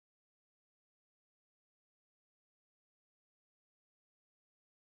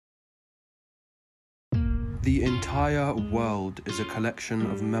The entire world is a collection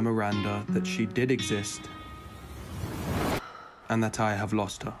of memoranda that she did exist and that I have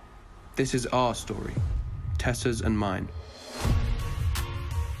lost her. This is our story, Tessa's and mine.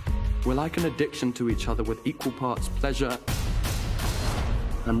 We're like an addiction to each other with equal parts pleasure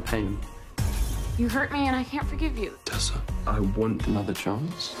and pain. You hurt me and I can't forgive you. Tessa, I want another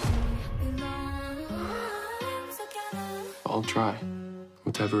chance. I'll try,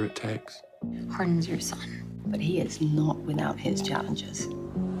 whatever it takes. Hardin's your son. But he is not without his challenges.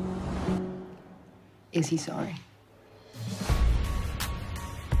 Is he sorry?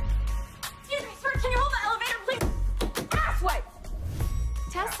 Excuse me, sir, can you hold the elevator, please? Asswipe!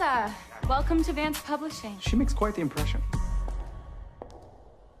 Tessa, welcome to Vance Publishing. She makes quite the impression.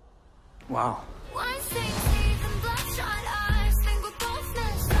 Wow.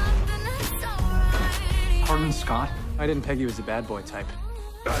 Hardin Scott? I didn't peg you as a bad boy type.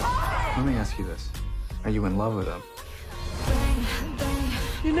 Let me ask you this. Are you in love with him?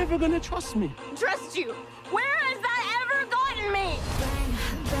 You're never gonna trust me. Trust you? Where has that ever gotten me?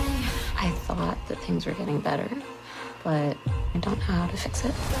 I thought that things were getting better, but I don't know how to fix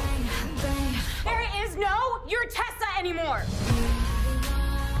it. There is no You're Tessa anymore.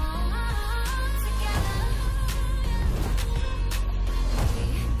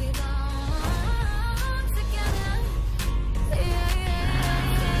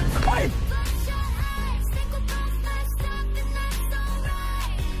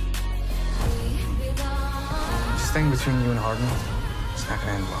 This thing between you and Hardin, it's not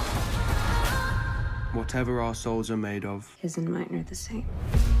gonna end well. Whatever our souls are made of, His and mine are the same.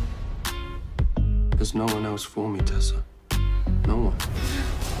 there's no one else for me, Tessa. No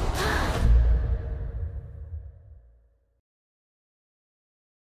one.